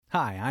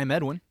Hi, I'm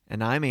Edwin.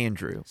 And I'm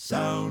Andrew.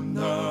 Sound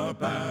the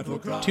battle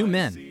cry. 2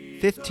 men,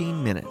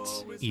 15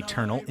 minutes.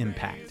 eternal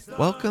impact.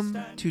 Welcome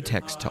to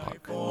Text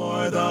Talk.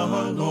 For the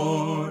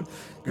Lord,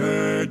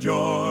 gird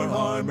your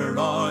armor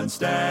on,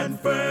 stand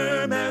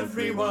firm,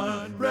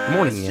 everyone. Good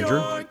morning,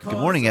 Andrew. Good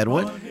morning,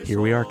 Edwin. Here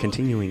we are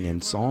continuing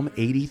in Psalm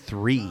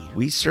 83.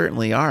 We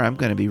certainly are. I'm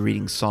going to be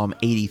reading Psalm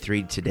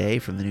 83 today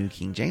from the New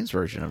King James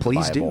Version of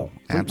Please the do. Bible.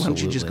 Why Absolutely.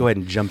 don't you just go ahead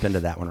and jump into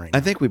that one right now?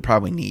 I think we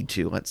probably need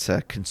to. Let's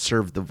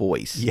conserve the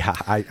voice. Yeah,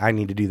 I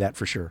need to do that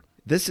for sure.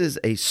 This is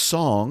a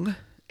psalm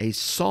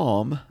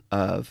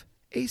of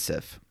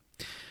Asaph.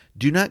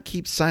 Do not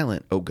keep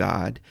silent, O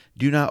God.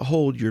 Do not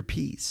hold your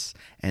peace,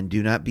 and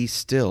do not be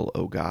still,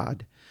 O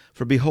God.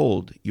 For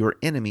behold, your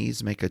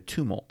enemies make a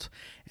tumult,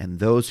 and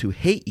those who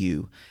hate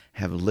you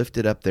have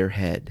lifted up their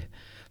head.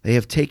 They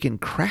have taken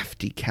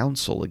crafty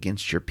counsel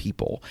against your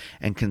people,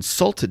 and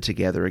consulted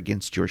together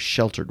against your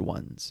sheltered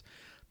ones.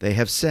 They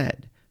have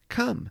said,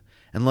 Come,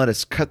 and let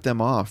us cut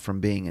them off from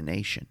being a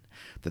nation,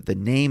 that the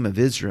name of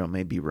Israel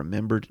may be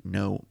remembered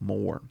no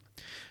more.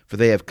 For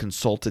they have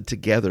consulted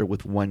together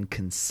with one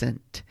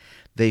consent.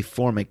 They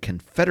form a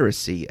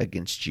confederacy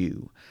against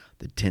you,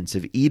 the tents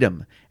of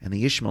Edom and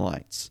the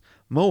Ishmaelites,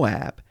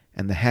 Moab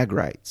and the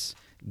Hagrites,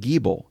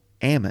 Gebal,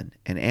 Ammon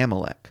and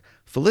Amalek,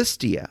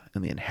 Philistia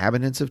and the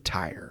inhabitants of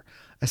Tyre.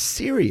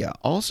 Assyria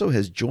also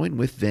has joined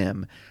with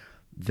them.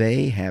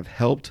 They have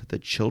helped the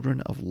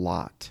children of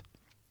Lot.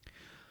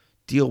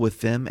 Deal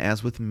with them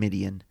as with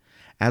Midian,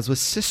 as with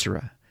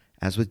Sisera,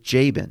 as with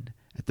Jabin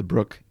at the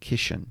brook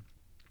Kishon,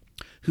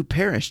 who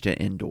perished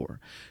at Endor,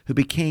 who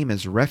became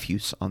as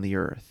refuse on the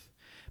earth.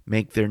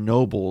 Make their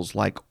nobles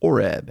like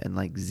Oreb and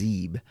like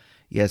Zeb,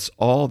 yes,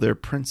 all their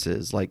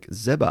princes like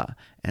Zebah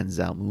and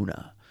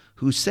Zalmunna,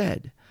 who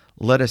said,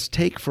 Let us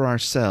take for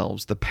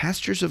ourselves the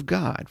pastures of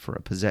God for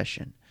a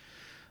possession.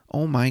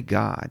 O my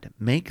God,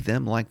 make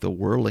them like the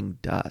whirling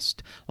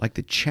dust, like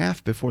the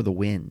chaff before the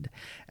wind,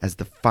 as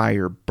the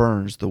fire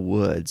burns the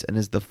woods, and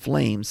as the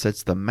flame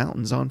sets the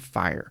mountains on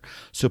fire.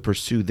 So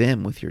pursue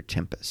them with your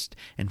tempest,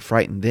 and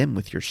frighten them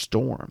with your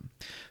storm.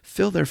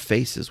 Fill their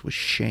faces with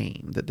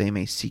shame, that they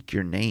may seek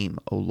your name,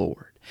 O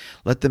Lord.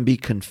 Let them be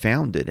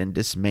confounded and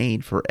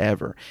dismayed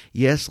forever.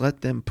 Yes, let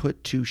them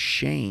put to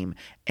shame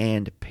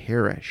and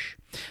perish,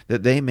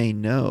 that they may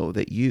know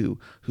that you,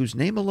 whose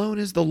name alone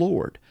is the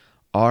Lord,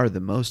 are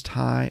the Most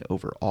High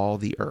over all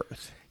the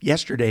earth.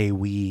 Yesterday,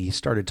 we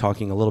started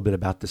talking a little bit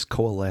about this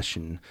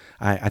coalition.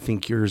 I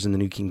think yours in the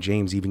New King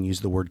James even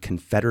used the word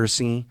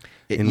confederacy.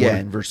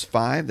 In verse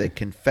 5, the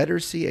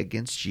confederacy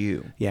against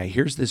you. Yeah,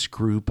 here's this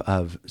group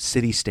of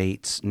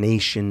city-states,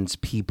 nations,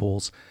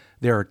 peoples.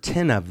 There are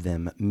 10 of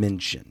them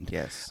mentioned.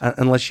 Yes.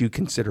 Unless you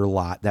consider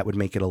Lot, that would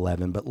make it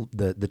 11. But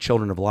the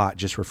children of Lot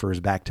just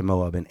refers back to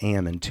Moab and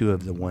Ammon, two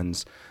of the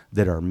ones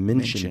that are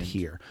mentioned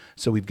here.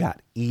 So we've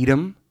got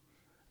Edom,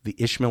 the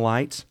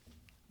Ishmaelites,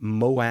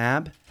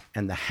 Moab,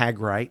 and the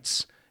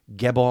Hagrites,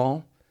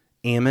 Gebal,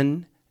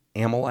 Ammon,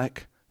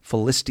 Amalek,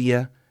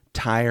 Philistia,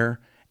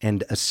 Tyre,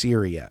 and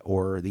Assyria,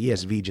 or the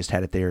ESV just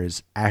had it there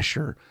as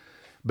Asher.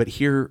 But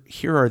here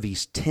are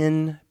these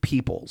 10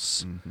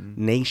 peoples,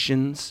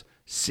 nations,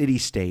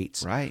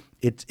 city-states. Right.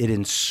 It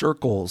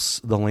encircles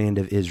the land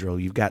of Israel.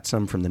 You've got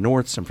some from the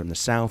north, some from the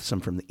south, some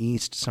from the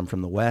east, some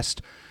from the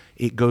west.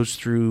 It goes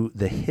through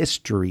the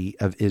history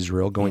of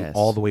Israel, going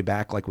all the way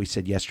back, like we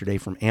said yesterday,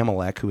 from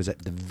Amalek, who was at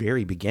the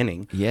very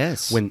beginning.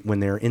 Yes. When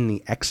they're in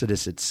the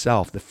Exodus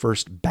itself, the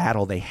first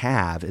battle they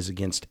have is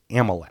against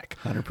Amalek.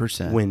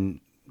 100%.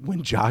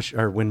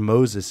 When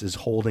Moses is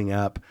holding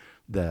up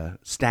the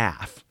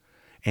staff,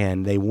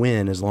 and they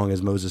win as long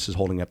as Moses is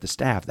holding up the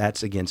staff,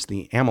 that's against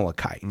the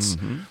Amalekites.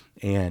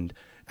 And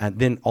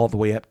then all the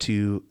way up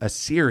to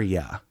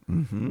Assyria,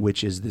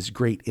 which is this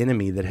great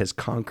enemy that has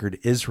conquered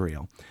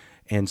Israel.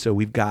 And so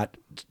we've got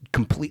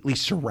completely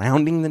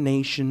surrounding the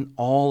nation,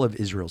 all of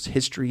Israel's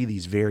history,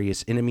 these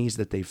various enemies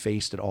that they've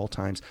faced at all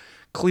times.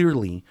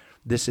 Clearly,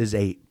 this is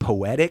a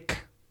poetic,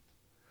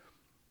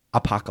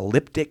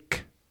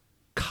 apocalyptic,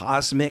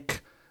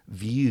 cosmic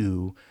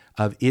view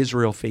of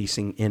Israel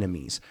facing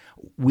enemies.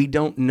 We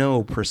don't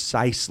know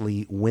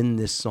precisely when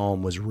this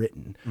psalm was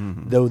written,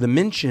 though the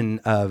mention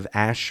of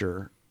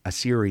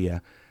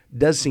Assyria,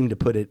 does seem to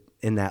put it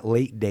in that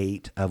late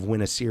date of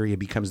when Assyria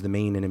becomes the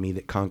main enemy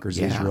that conquers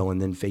Israel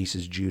and then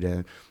faces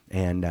Judah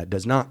and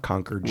does not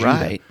conquer Judah.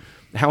 Right.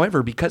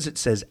 However, because it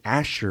says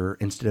Asher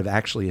instead of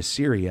actually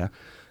Assyria,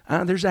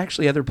 there's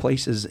actually other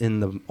places in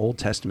the Old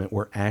Testament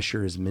where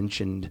Asher is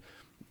mentioned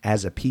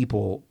as a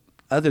people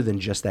other than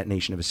just that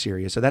nation of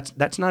Assyria. So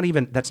that's not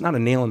a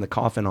nail in the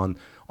coffin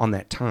on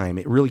that time.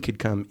 It really could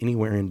come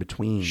anywhere in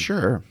between.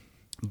 Sure.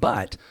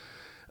 But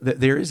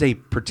there is a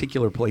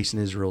particular place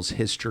in Israel's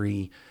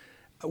history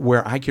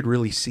where I could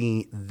really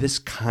see this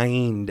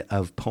kind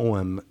of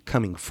poem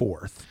coming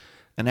forth.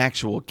 an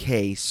actual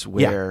case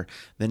where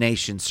the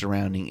nations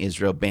surrounding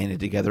Israel banded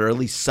together, or at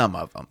least some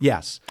of them.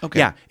 Yes. Okay.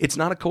 Yeah, it's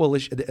not a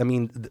coalition. I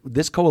mean,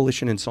 this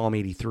coalition in Psalm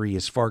 83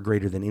 is far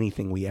greater than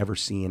anything we ever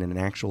see in an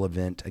actual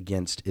event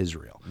against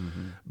Israel.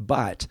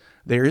 But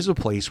there is a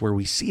place where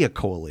we see a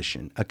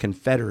coalition, a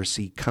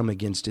confederacy come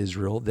against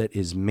Israel that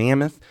is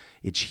mammoth,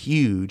 it's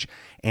huge,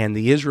 and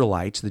the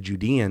Israelites, the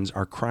Judeans,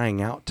 are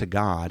crying out to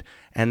God,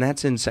 and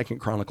that's in 2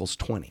 Chronicles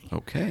 20.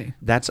 Okay.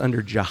 That's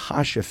under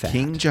Jehoshaphat.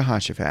 King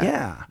Jehoshaphat.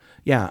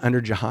 Yeah,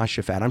 under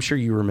Jehoshaphat. I'm sure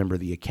you remember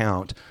the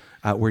account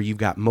where you've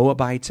got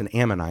Moabites and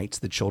Ammonites,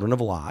 the children of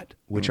Lot,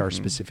 which are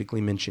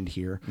specifically mentioned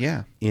here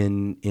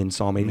in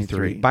Psalm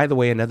 83. By the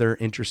way, another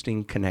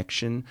interesting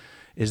connection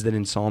is that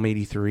in Psalm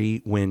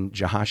 83, when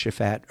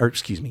Jehoshaphat,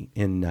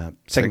 in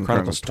 2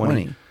 Chronicles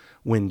 20,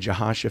 when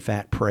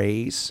Jehoshaphat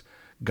prays,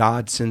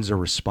 God sends a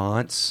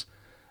response.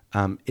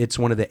 It's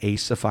one of the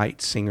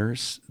Asaphite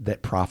singers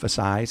that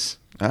prophesies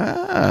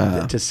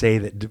to say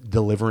that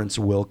deliverance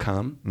will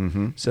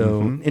come.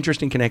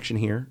 Interesting connection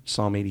here,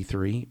 Psalm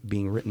 83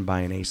 being written by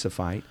an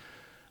Asaphite.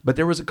 But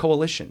there was a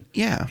coalition.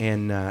 Yeah.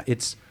 And I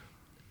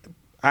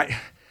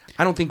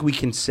don't think we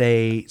can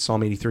say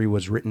Psalm 83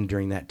 was written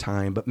during that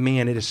time, but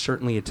man, it is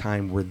certainly a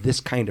time where this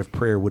kind of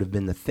prayer would have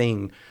been the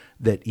thing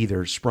that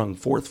either sprung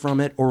forth from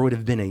it or would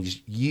have been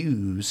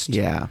used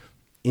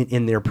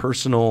in their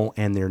personal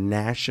and their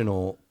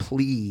national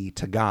plea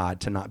to God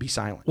to not be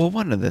silent. Well,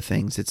 one of the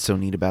things that's so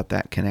neat about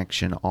that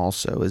connection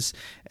also is,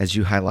 as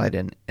you highlight,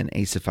 an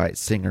Asaphite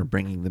singer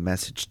bringing the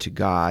message to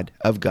God,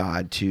 of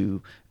God,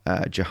 to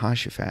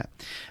Jehoshaphat.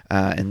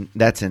 And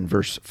that's in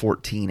verse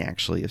 14,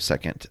 actually, of 2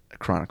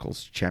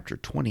 Chronicles chapter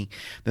 20.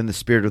 Then the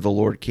Spirit of the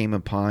Lord came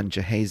upon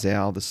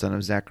Jehaziel, the son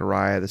of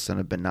Zechariah, the son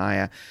of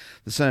Benaiah,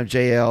 the son of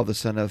Jael, the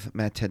son of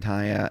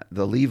Mattaniah,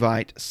 the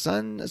Levite,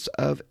 sons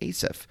of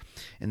Asaph,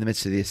 in the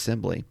midst of the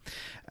assembly.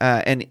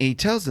 And he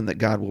tells them that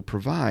God will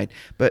provide,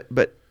 but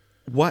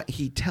what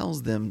he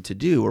tells them to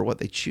do, or what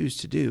they choose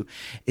to do,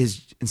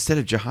 is instead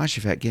of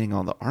Jehoshaphat getting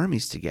all the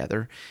armies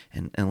together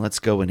and let's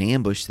go and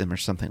ambush them or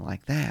something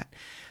like that,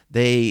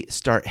 they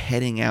start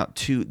heading out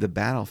to the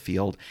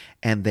battlefield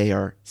and they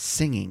are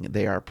singing,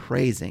 they are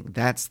praising.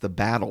 That's the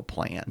battle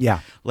plan.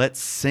 Yeah. Let's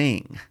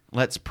sing,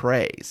 let's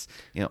praise.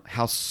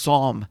 How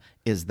psalm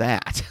is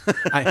that?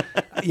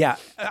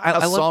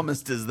 How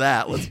psalmist is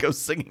that? Let's go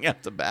singing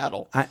out to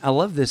battle. I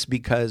love this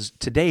because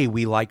today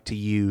we like to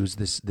use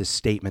this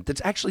statement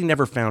that's actually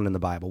never found in the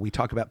Bible. We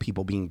talk about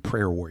people being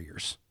prayer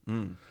warriors.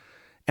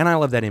 And I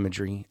love that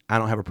imagery. I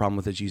don't have a problem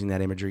with us using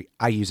that imagery.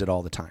 I use it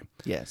all the time.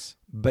 Yes.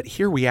 But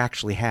here we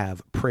actually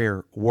have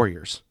prayer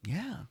warriors.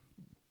 Yeah.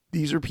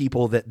 These are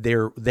people that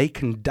they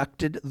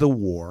conducted the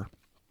war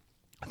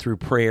through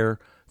prayer,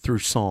 through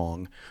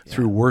song,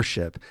 through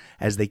worship,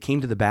 as they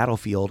came to the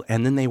battlefield,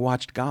 and then they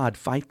watched God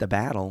fight the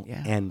battle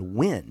and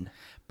win.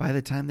 By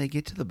the time they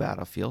get to the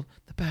battlefield,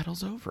 the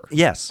battle's over.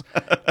 Yes.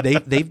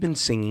 They've been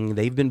singing,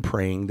 they've been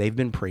praying, they've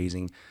been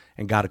praising,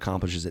 and God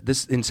accomplishes it.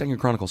 This in 2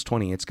 Chronicles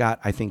 20, it's got,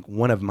 I think,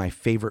 one of my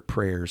favorite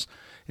prayers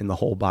in the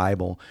whole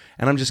Bible.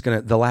 And I'm just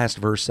the last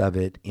verse of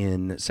it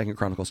in 2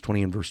 Chronicles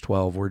 20 and verse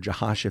 12, where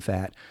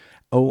Jehoshaphat,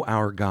 "O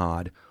our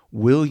God,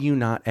 will you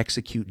not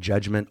execute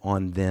judgment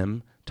on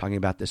them?" Talking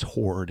about this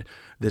horde,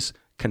 this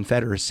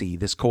confederacy,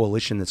 this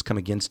coalition that's come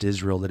against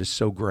Israel that is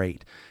so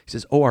great. He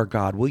says, "O our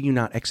God, will you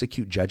not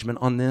execute judgment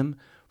on them?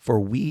 For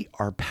we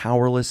are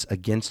powerless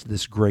against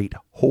this great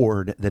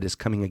horde that is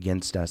coming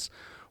against us.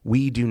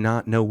 We do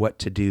not know what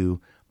to do,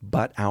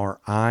 but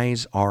our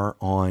eyes are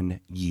on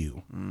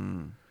you."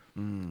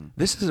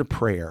 This is a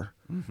prayer,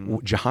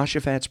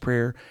 Jehoshaphat's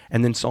prayer,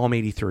 and then Psalm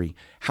 83.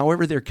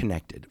 However they're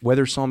connected,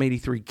 whether Psalm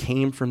 83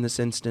 came from this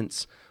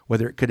instance,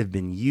 whether it could have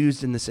been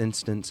used in this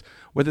instance,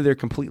 whether they're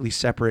completely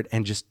separate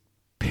and just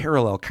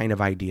parallel kind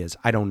of ideas,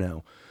 I don't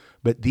know.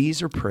 But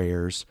these are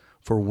prayers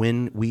for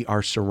when we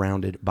are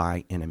surrounded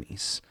by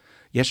enemies.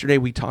 Yesterday,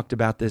 we talked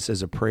about this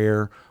as a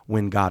prayer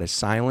when God is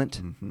silent.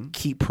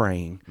 Keep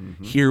praying.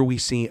 Here we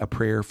see a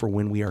prayer for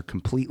when we are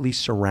completely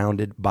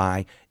surrounded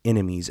by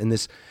enemies. In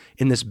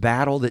this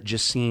battle that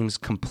just seems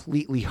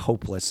completely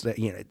hopeless, that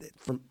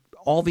from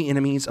all the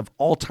enemies of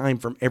all time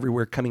from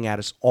everywhere coming at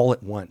us all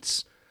at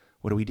once,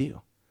 what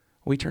do?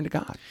 We turn to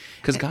God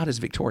because God is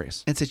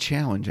victorious. It's a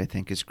challenge, I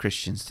think, as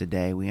Christians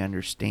today. We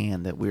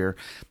understand that we're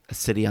a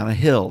city on a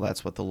hill.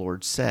 That's what the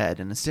Lord said.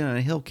 And a city on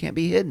a hill can't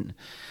be hidden.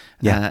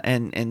 Yeah.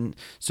 And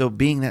so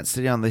being that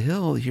city on the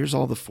hill, here's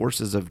all the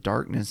forces of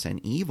darkness and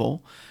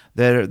evil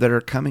that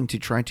are coming to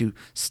try to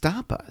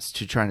stop us,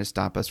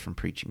 from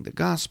preaching the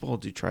gospel,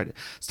 to try to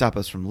stop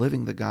us from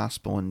living the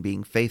gospel and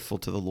being faithful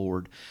to the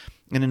Lord.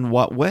 And in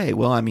what way?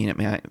 Well, I mean,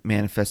 it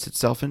manifests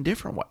itself in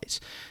different ways.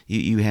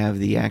 You have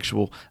the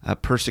actual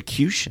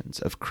persecutions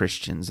of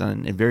Christians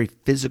in very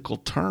physical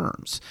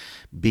terms,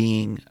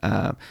 being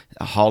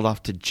hauled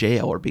off to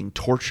jail or being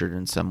tortured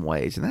in some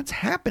ways. And that's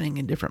happening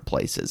in different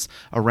places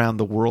around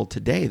the world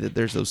today, that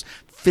there's those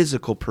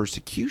physical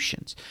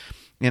persecutions.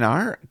 In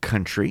our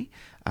country,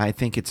 I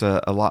think it's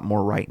a lot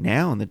more right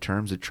now in the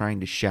terms of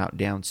trying to shout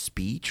down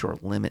speech or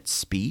limit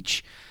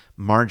speech.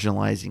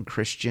 marginalizing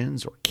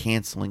Christians or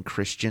canceling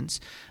Christians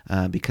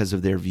because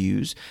of their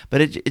views, but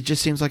it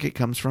just seems like it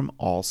comes from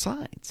all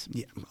sides.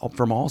 Yeah,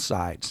 from all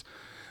sides.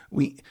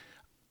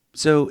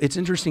 So it's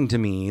interesting to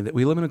me that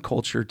we live in a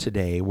culture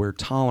today where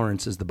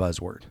tolerance is the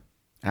buzzword.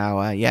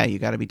 Oh, yeah, you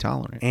got to be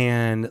tolerant.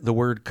 And the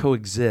word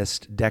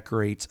coexist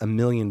decorates a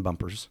million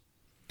bumpers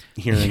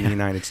here in the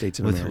United States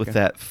of America. With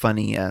that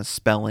funny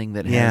spelling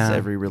that has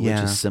every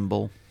religious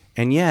symbol.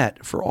 And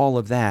yet, for all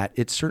of that,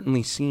 it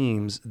certainly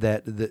seems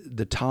that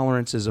the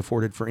tolerance is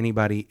afforded for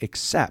anybody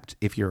except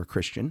if you're a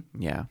Christian.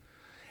 Yeah.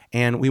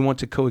 And we want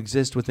to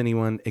coexist with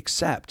anyone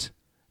except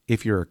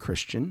if you're a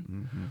Christian.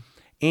 Mm-hmm.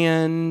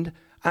 And,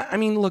 I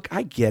mean, look,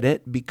 I get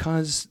it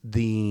because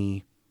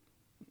the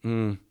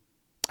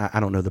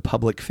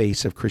public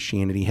face of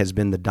Christianity has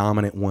been the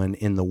dominant one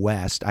in the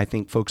West. I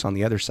think folks on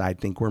the other side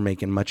think we're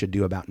making much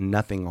ado about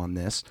nothing on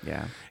this.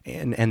 Yeah.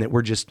 And that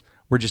we're just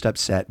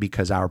upset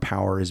because our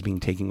power is being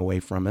taken away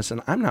from us.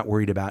 And I'm not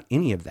worried about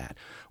any of that.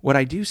 What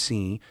I do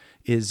see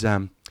is,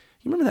 you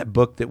remember that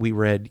book that we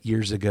read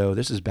years ago?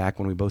 This is back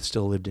when we both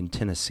still lived in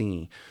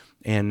Tennessee.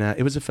 And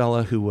it was a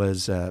fellow who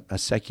was a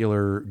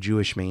secular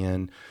Jewish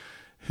man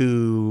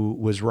who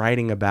was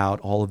writing about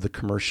all of the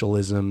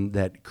commercialism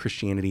that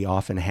Christianity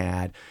often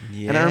had.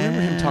 Yeah. And I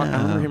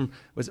remember him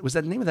was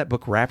that the name of that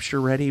book,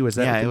 Rapture Ready? Was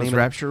that it was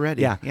Rapture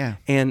Ready. Yeah.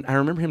 And I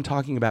remember him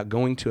talking about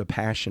going to a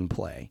Passion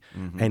play.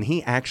 Mm-hmm. And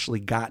he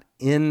actually got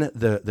in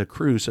the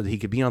crew so that he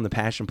could be on the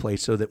Passion play,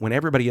 so that when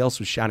everybody else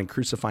was shouting,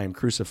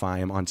 crucify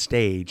him on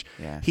stage,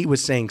 he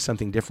was saying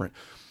something different.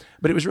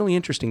 But it was really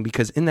interesting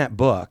because in that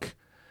book,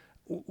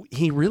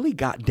 he really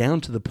got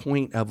down to the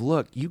point of,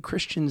 look, you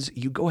Christians,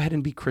 you go ahead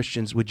and be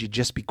Christians. Would you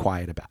just be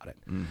quiet about it?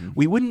 Mm-hmm.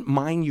 We wouldn't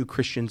mind you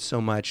Christians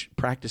so much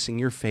practicing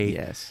your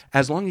faith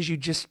as long as you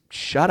just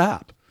shut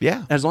up.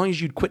 Yeah. As long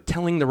as you'd quit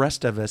telling the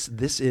rest of us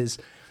this is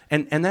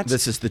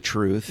the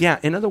truth. Yeah.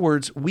 In other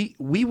words, we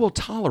will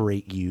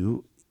tolerate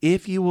you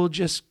if you will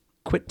just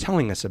quit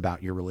telling us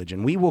about your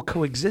religion. We will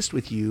coexist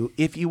with you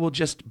if you will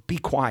just be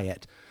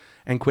quiet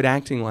and quit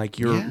acting like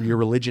your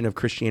religion of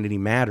Christianity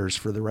matters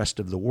for the rest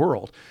of the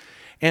world.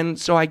 And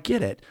so I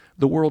get it.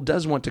 The world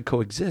does want to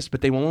coexist,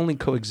 but they will only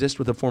coexist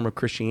with a form of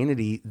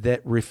Christianity that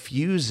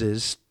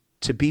refuses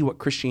to be what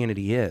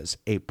Christianity is,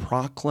 a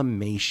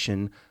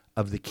proclamation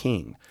of the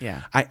King.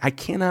 Yeah. I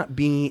cannot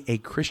be a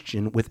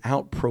Christian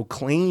without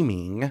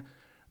proclaiming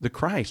the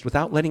Christ,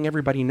 without letting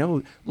everybody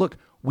know, look,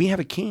 we have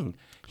a King.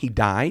 He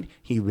died,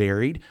 he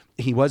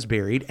was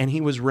buried, and he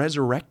was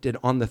resurrected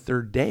on the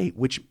third day,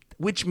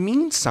 which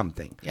means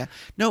something. Yeah.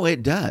 No,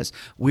 it does.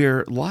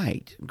 We're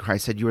light.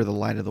 Christ said you are the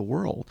light of the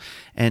world.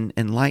 And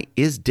light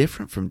is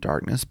different from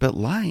darkness, but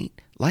light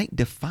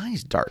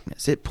defies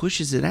darkness. It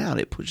pushes it out.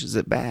 It pushes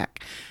it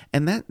back.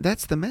 And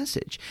that's the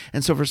message.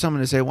 And so for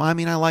someone to say, well, I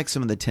mean, I like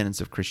some of the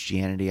tenets of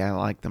Christianity. I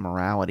like the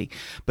morality,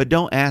 but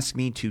don't ask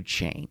me to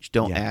change.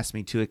 Don't ask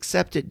me to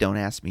accept it. Don't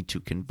ask me to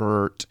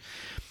convert.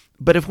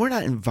 But if we're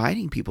not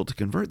inviting people to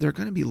convert, they're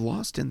going to be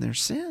lost in their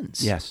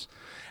sins. Yes.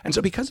 And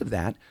so because of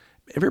that,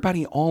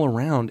 everybody all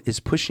around is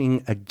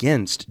pushing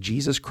against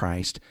Jesus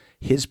Christ,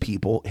 his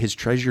people, his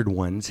treasured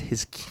ones,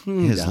 his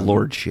kingdom.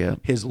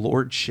 His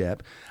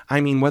lordship. I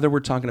mean, whether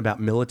we're talking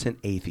about militant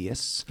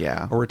atheists,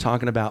 or we're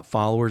talking about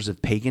followers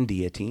of pagan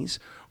deities,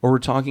 or we're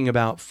talking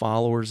about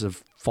followers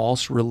of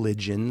false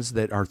religions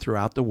that are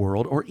throughout the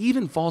world, or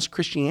even false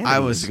Christianity. I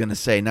was going to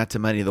say, not to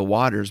muddy the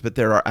waters, but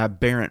there are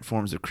aberrant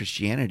forms of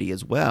Christianity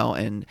as well,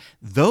 and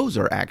those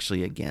are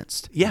actually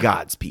against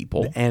God's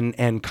people.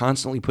 And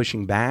constantly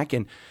pushing back.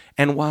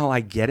 And while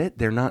I get it,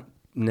 they're not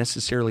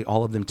necessarily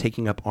all of them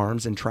taking up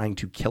arms and trying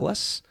to kill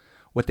us.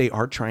 What they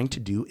are trying to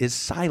do is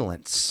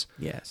silence.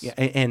 Yes. Yeah,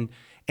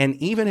 and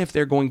even if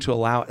they're going to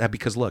allow,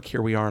 because look,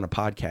 here we are on a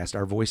podcast,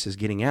 our voice is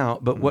getting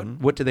out, but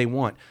what do they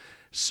want?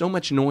 So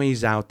much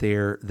noise out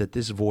there that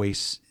this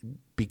voice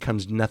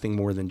becomes nothing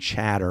more than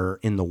chatter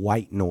in the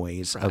white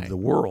noise of the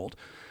world.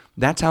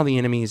 That's how the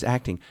enemy is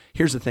acting.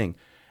 Here's the thing.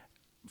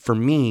 For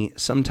me,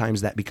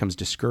 sometimes that becomes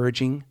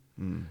discouraging.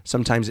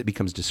 Sometimes it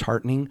becomes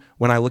disheartening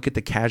when I look at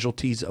the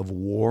casualties of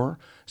war,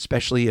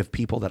 especially of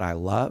people that I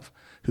love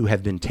who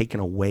have been taken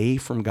away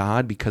from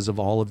God because of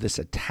all of this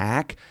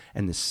attack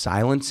and this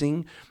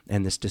silencing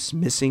and this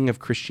dismissing of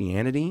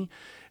Christianity.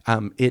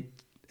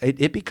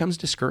 It becomes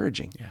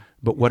discouraging. Yeah.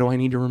 But what do I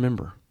need to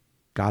remember?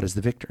 God is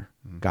the victor.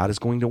 Mm-hmm. God is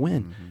going to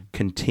win. Mm-hmm.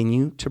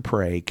 Continue to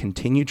pray.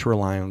 Continue to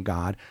rely on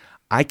God.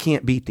 I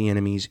can't beat the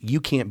enemies. You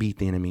can't beat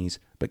the enemies,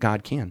 but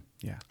God can.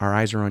 Yeah. Our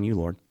eyes are on you,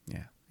 Lord.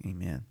 Yeah.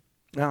 Amen.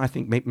 Well, I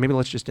think maybe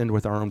let's just end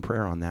with our own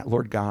prayer on that.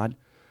 Lord God,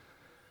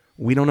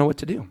 we don't know what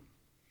to do,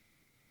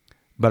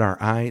 but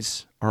our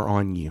eyes are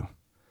on you.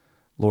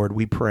 Lord,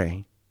 we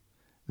pray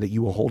that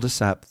you will hold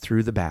us up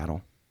through the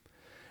battle,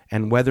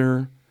 and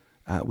whether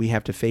we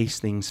have to face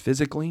things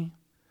physically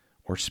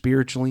or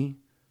spiritually,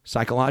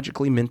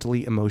 psychologically,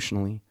 mentally,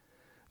 emotionally,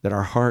 that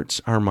our hearts,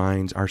 our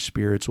minds, our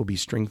spirits will be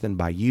strengthened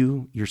by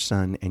you, your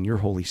Son, and your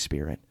Holy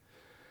Spirit,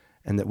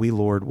 and that we,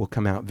 Lord, will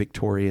come out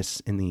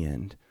victorious in the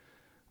end.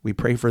 We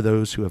pray for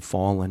those who have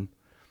fallen,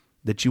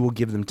 that you will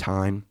give them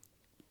time,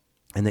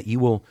 and that you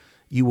will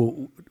you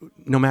will,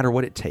 no matter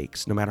what it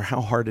takes, no matter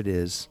how hard it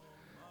is,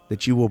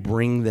 that you will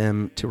bring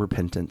them to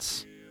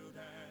repentance,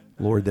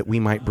 Lord, that we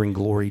might bring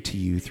glory to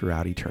you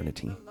throughout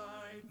eternity.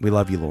 We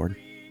love you, Lord.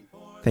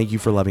 Thank you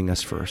for loving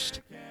us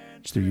first.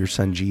 It's through your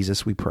Son,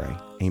 Jesus, we pray.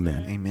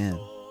 Amen. Amen.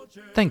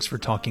 Thanks for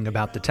talking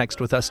about the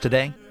text with us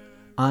today.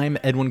 I'm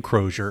Edwin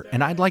Crozier,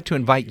 and I'd like to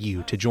invite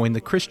you to join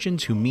the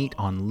Christians who meet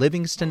on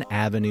Livingston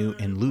Avenue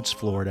in Lutz,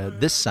 Florida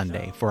this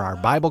Sunday for our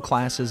Bible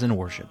classes and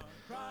worship.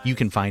 You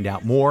can find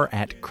out more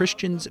at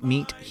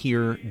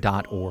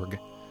christiansmeethere.org.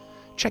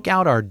 Check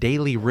out our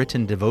daily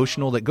written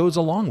devotional that goes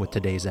along with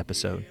today's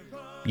episode.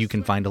 You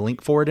can find a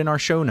link for it in our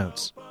show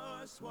notes.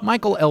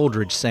 Michael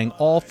Eldridge sang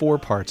all 4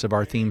 parts of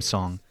our theme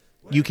song.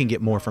 You can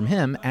get more from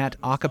him at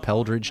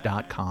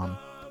acapeldridge.com.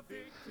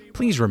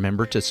 Please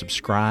remember to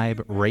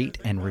subscribe, rate,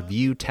 and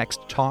review Text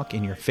Talk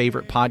in your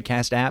favorite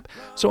podcast app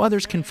so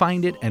others can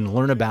find it and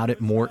learn about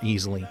it more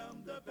easily.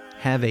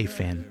 Have a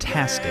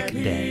fantastic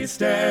day.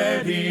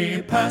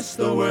 Steady, pass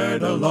the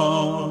word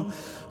along.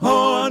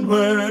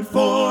 Onward,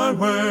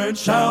 forward,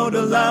 shout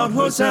aloud,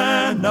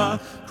 Hosanna.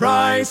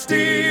 Christ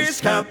is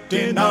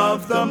captain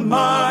of the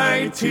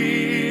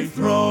mighty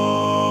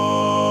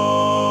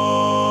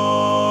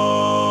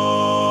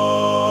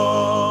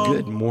throne.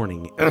 Good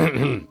morning.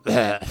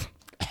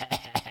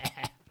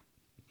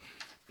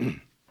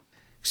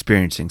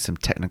 Experiencing some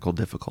technical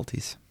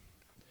difficulties.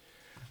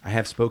 I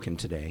have spoken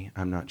today.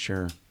 I'm not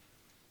sure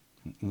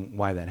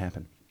why that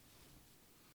happened.